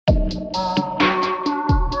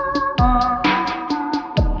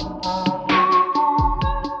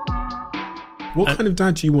What kind of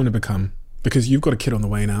dad do you want to become? Because you've got a kid on the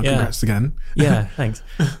way now. Yeah. Congrats again. Yeah, thanks.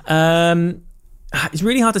 It's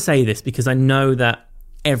really hard to say this because I know that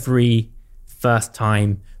every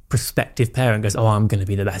first-time prospective parent goes, oh, I'm going to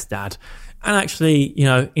be the best dad. And actually,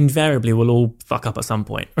 invariably we'll all fuck up at some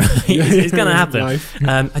point. Right? It's going to happen.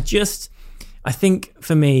 I think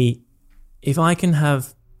for me, if I can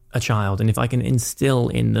have a child and if I can instill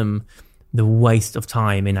in them the waste of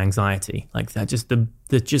time in anxiety, like that, just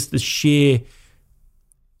the sheer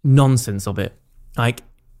nonsense of it. Like,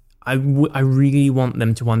 I really want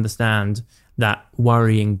them to understand that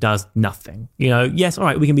worrying does nothing. Yes, all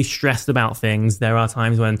right, we can be stressed about things. There are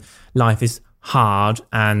times when life is hard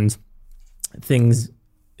and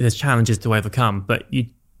there's challenges to overcome, but you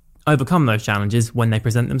overcome those challenges when they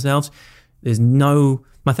present themselves.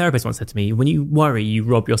 My therapist once said to me, when you worry, you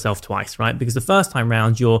rob yourself twice, right? Because the first time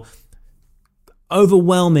round, you're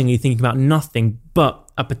overwhelmingly thinking about nothing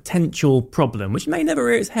but a potential problem, which may never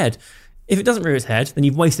rear its head. If it doesn't rear its head, then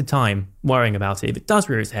you've wasted time worrying about it. If it does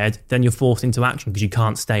rear its head, then you're forced into action because you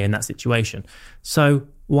can't stay in that situation. So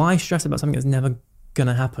why stress about something that's never going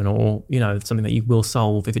to happen, or, something that you will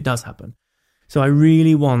solve if it does happen? So I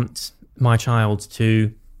really want my child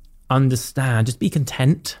to understand, just be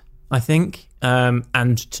content, I think,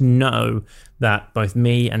 and to know that both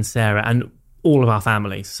me and Sarah and all of our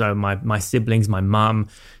families, so my siblings, my mum,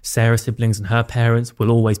 Sarah's siblings and her parents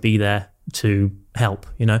will always be there to help,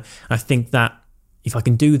 I think that if I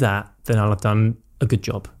can do that, then I'll have done a good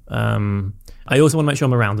job. I also want to make sure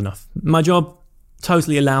I'm around enough. My job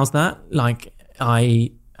totally allows that. Like,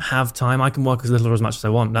 I have time. I can work as little or as much as I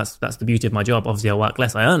want. That's the beauty of my job. Obviously, I work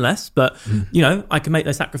less, I earn less, but, I can make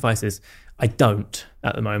those sacrifices. I don't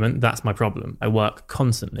at the moment. That's my problem. I work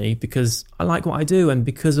constantly because I like what I do, and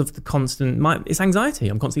because of the it's anxiety.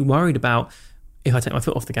 I'm constantly worried about, if I take my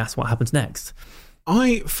foot off the gas, what happens next?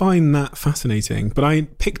 I find that fascinating, but I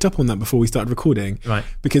picked up on that before we started recording. Right.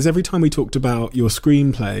 Because every time we talked about your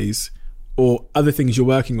screenplays or other things you're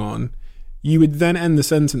working on, you would then end the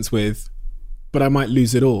sentence with, but I might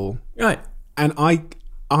lose it all. Right. And I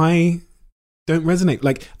don't resonate.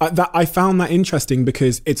 Like, I found that interesting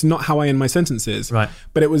because it's not how I end my sentences. Right.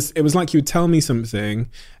 But it was like you would tell me something,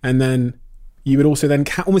 and then you would also then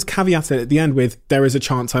almost caveat it at the end with, there is a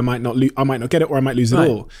chance I might not get it, or I might lose it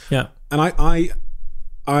all. Yeah. And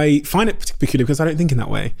I find it peculiar because I don't think in that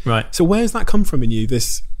way. Right. So where's that come from in you?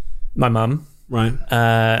 My mum. Right.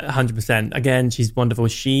 100%. Again, she's wonderful.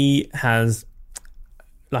 She has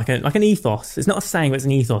like an ethos. It's not a saying, but it's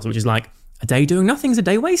an ethos, which is like, a day doing nothing is a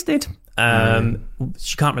day wasted.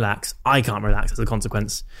 She can't relax. I can't relax as a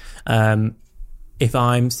consequence. If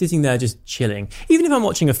I'm sitting there just chilling, even if I'm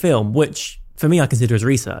watching a film, which for me I consider as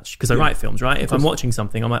research because I write films, right? If I'm watching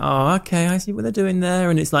something, I'm like, oh, okay, I see what they're doing there.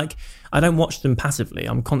 And it's like, I don't watch them passively.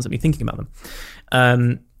 I'm constantly thinking about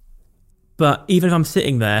them. But even if I'm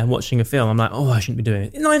sitting there watching a film, I'm like, oh, I shouldn't be doing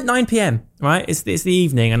it. 9 p.m, right? It's the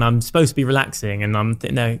evening and I'm supposed to be relaxing, and I'm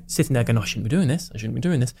sitting there going, oh, I shouldn't be doing this. I shouldn't be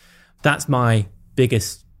doing this. That's my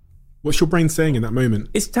biggest... What's your brain saying in that moment?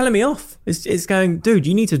 It's telling me off. It's going, dude,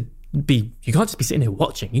 you can't just be sitting here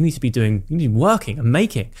watching. You need to be working and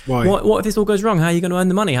making. Why? What if this all goes wrong? How are you going to earn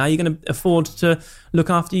the money? How are you going to afford to look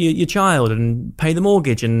after your child and pay the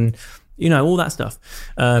mortgage and, all that stuff?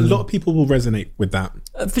 A lot of people will resonate with that.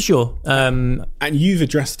 For sure. And you've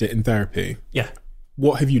addressed it in therapy. Yeah.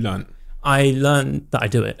 What have you learned? I learned that I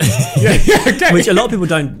do it. Okay. Which a lot of people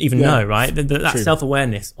don't even know, right? That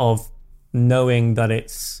self-awareness of knowing that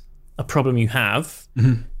it's a problem you have.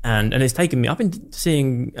 Mm-hmm. And it's taken me... I've been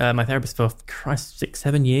seeing my therapist for,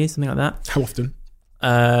 6-7 years, something like that. How often?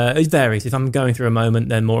 It varies. If I'm going through a moment,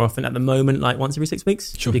 then more often. At the moment, like once every 6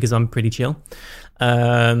 weeks, because I'm pretty chill. But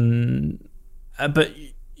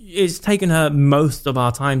it's taken her most of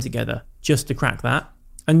our time together just to crack that.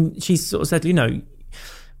 And she sort of said,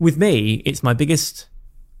 with me, it's my biggest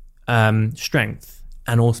strength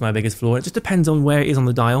and also my biggest flaw. It just depends on where it is on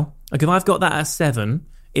the dial. Like if I've got that at 7,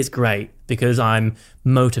 it's great because I'm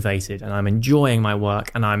motivated and I'm enjoying my work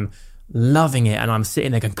and I'm loving it and I'm sitting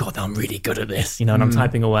there going, God, I'm really good at this, and I'm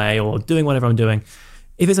typing away or doing whatever I'm doing.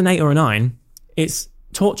 If it's an 8 or a 9, it's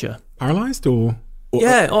torture. Paralyzed or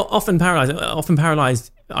yeah, often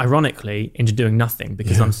paralyzed, ironically, into doing nothing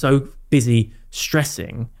because I'm so busy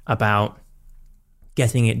stressing about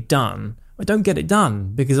getting it done. I don't get it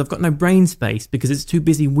done because I've got no brain space because it's too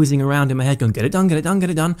busy whizzing around in my head going, get it done, get it done, get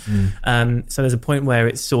it done. So there's a point where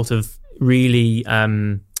it's sort of really,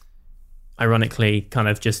 ironically, kind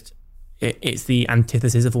of just, it's the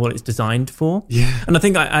antithesis of what it's designed for. Yeah. And I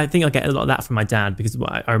think I get a lot of that from my dad, because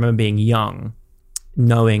I remember being young,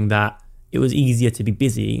 knowing that it was easier to be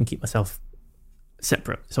busy and keep myself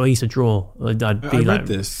separate. So I used to draw. I'd be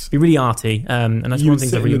be really arty, and that's one of the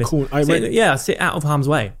things I really miss. Sit out of harm's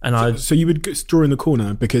way, and so you would draw in the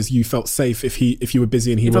corner because you felt safe if you were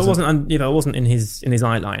busy and he wasn't. If I wasn't in his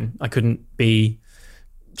eye line, I couldn't be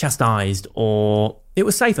chastised, or it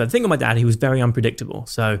was safer. The thing with my dad, he was very unpredictable,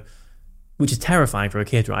 so which is terrifying for a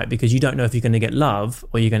kid, right? Because you don't know if you're going to get love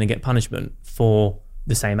or you're going to get punishment for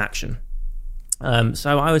the same action.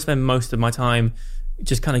 So I would spend most of my time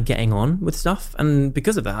just kind of getting on with stuff, and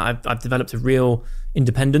because of that, I've developed a real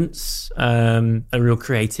independence, a real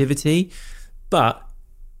creativity. But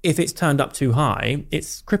if it's turned up too high,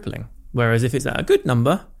 it's crippling. Whereas if it's at a good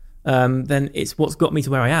number, then it's what's got me to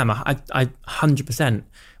where I am. I 100%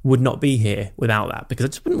 would not be here without that, because I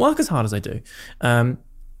just wouldn't work as hard as I do.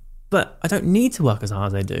 But I don't need to work as hard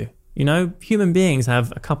as I do. You know, human beings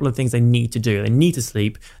have a couple of things they need to do. They need to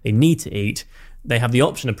sleep. They need to eat. They have the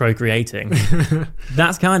option of procreating.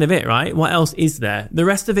 That's kind of it, right? What else is there? The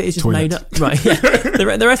rest of it is just made up. Right. Yeah. The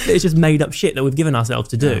rest of it is just made up shit that we've given ourselves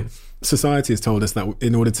to do. Yeah. Society has told us that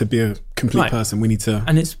in order to be a complete person, we need to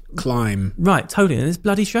climb. Right, totally. And it's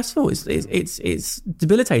bloody stressful. It's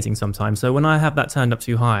debilitating sometimes. So when I have that turned up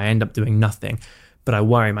too high, I end up doing nothing. But I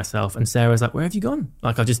worry myself. And Sarah's like, where have you gone?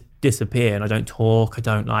 Like, I just disappear and I don't talk.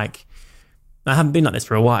 I haven't been like this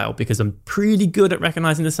for a while, because I'm pretty good at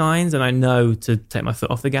recognizing the signs, and I know to take my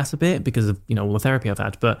foot off the gas a bit because of, you know, all the therapy I've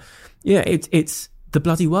had. But yeah, it's the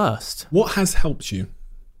bloody worst. What has helped you?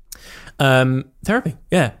 Therapy.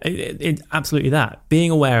 Yeah, it absolutely that.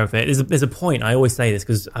 Being aware of it. There's a point, I always say this,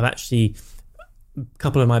 because I've actually, a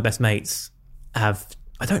couple of my best mates I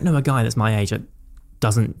don't know a guy that's my age that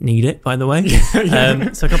doesn't need it, by the way.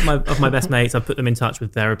 So a couple of my best mates, I've put them in touch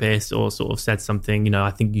with therapists, or sort of said something, you know, I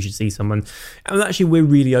think you should see someone. And actually, we're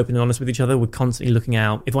really open and honest with each other. We're constantly looking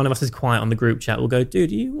out. If one of us is quiet on the group chat, we'll go,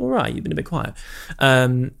 dude, are you all right? You've been a bit quiet.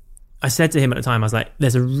 I said to him at the time, I was like,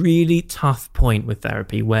 there's a really tough point with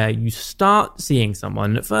therapy where you start seeing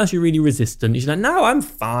someone. At first, you're really resistant. You're like, no, I'm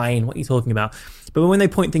fine. What are you talking about? But when they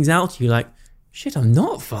point things out to you, like, shit, I'm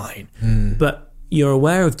not fine. But you're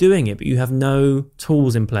aware of doing it, but you have no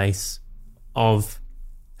tools in place of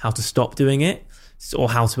how to stop doing it, or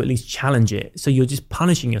how to at least challenge it. So you're just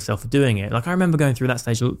punishing yourself for doing it. Like, I remember going through that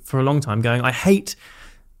stage for a long time, going, I hate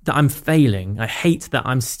that I'm failing. I hate that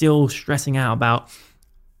I'm still stressing out about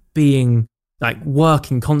being like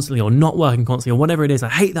working constantly or not working constantly or whatever it is. I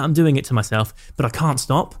hate that I'm doing it to myself, but I can't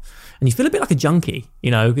stop. And you feel a bit like a junkie,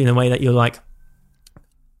 you know, in a way that you're like,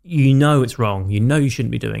 you know it's wrong, you know you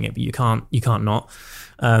shouldn't be doing it, but you can't not.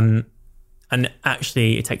 And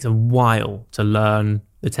actually, it takes a while to learn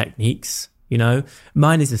the techniques. You know,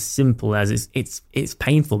 mine is as simple as it's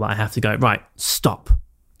painful, but I have to go, right, stop,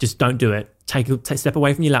 just don't do it. Take step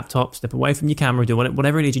away from your laptop, step away from your camera, do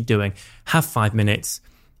whatever it is you're doing. Have 5 minutes.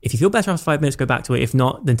 If you feel better after 5 minutes, go back to it. If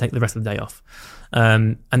not, then take the rest of the day off.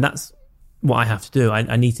 And that's what I have to do.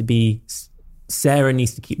 I need to be. Sarah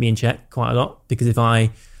needs to keep me in check quite a lot, because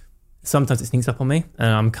sometimes it sneaks up on me and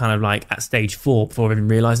I'm kind of like at stage 4 before I even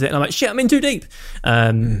realise it. And I'm like, shit, I'm in too deep.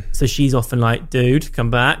 So she's often like, dude, come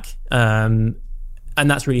back. And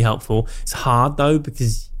that's really helpful. It's hard though,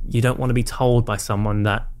 because you don't want to be told by someone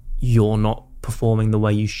that you're not performing the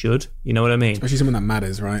way you should. You know what I mean? Especially someone that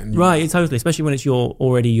matters, right? Right, totally. Especially when it's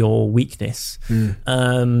already your weakness.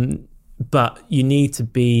 But you need to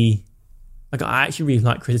be, like, I actually really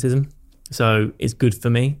like criticism. So it's good for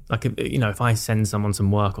me. Like, you know, if I send someone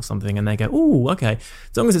some work or something and they go, oh, okay,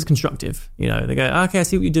 as long as it's constructive, you know, they go, okay, I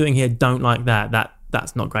see what you're doing here. Don't like that.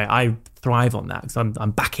 That's not great. I thrive on that because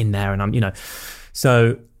I'm back in there and I'm, you know.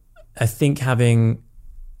 So I think having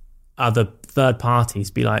other third parties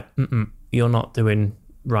be like, you're not doing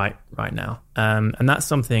right now. And that's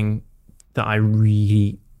something that I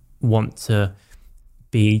really want to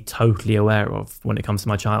be totally aware of when it comes to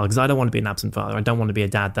my child, because I don't want to be an absent father. I don't want to be a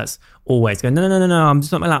dad that's always going, no, I'm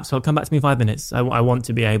just not my laptop, come back to me in 5 minutes. I want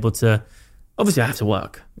to be able to, obviously I have to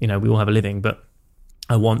work, you know, we all have a living, but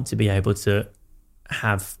I want to be able to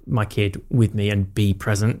have my kid with me and be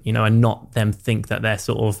present, you know, and not them think that they're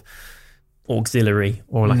sort of auxiliary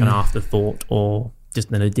or like an afterthought or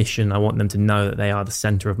just an addition. I want them to know that they are the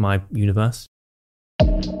center of my universe.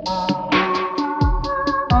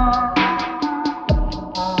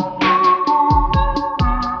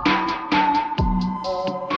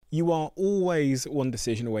 You are always one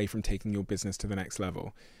decision away from taking your business to the next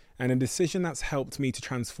level. And a decision that's helped me to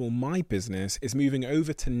transform my business is moving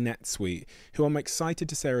over to NetSuite, who I'm excited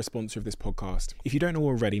to say are a sponsor of this podcast. If you don't know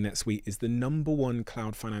already, NetSuite is the #1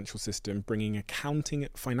 cloud financial system, bringing accounting,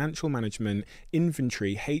 financial management,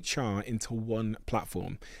 inventory, HR into one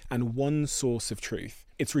platform and one source of truth.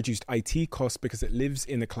 It's reduced IT costs because it lives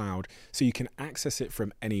in the cloud, so you can access it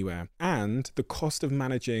from anywhere. And the cost of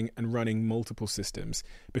managing and running multiple systems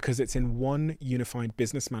because it's in one unified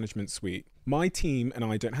business management suite. My team and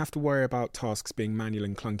I don't have to worry about tasks being manual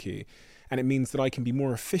and clunky. And it means that I can be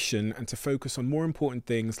more efficient and to focus on more important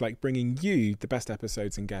things like bringing you the best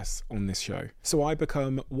episodes and guests on this show. So I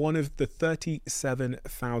become one of the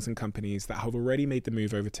 37,000 companies that have already made the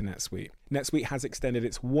move over to NetSuite. NetSuite has extended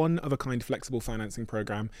its one-of-a-kind flexible financing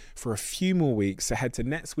program for a few more weeks. So head to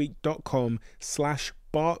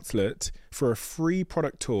netsuite.com/Bartlett for a free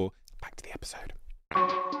product tour. Back to the episode.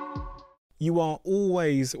 You are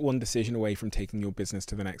always one decision away from taking your business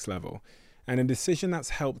to the next level. And a decision that's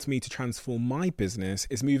helped me to transform my business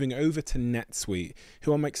is moving over to NetSuite,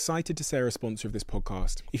 who I'm excited to say are a sponsor of this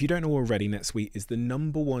podcast. If you don't know already, NetSuite is the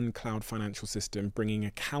 #1 cloud financial system, bringing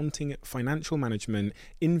accounting, financial management,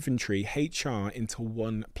 inventory, HR into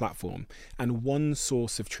one platform and one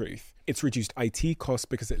source of truth. It's reduced IT costs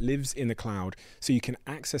because it lives in the cloud, so you can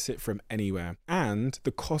access it from anywhere. And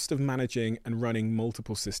the cost of managing and running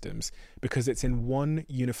multiple systems because it's in one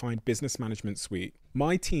unified business management suite.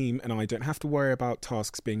 My team and I don't have to worry about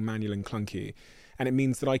tasks being manual and clunky. And it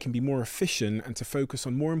means that I can be more efficient and to focus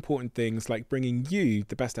on more important things like bringing you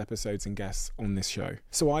the best episodes and guests on this show.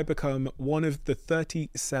 So I become one of the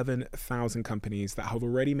 37,000 companies that have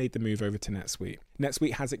already made the move over to NetSuite.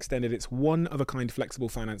 NetSuite has extended its one-of-a-kind flexible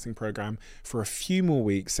financing program for a few more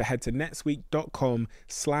weeks. So head to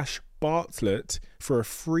netsuite.com/Bartlett for a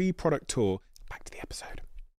free product tour. Back to the episode.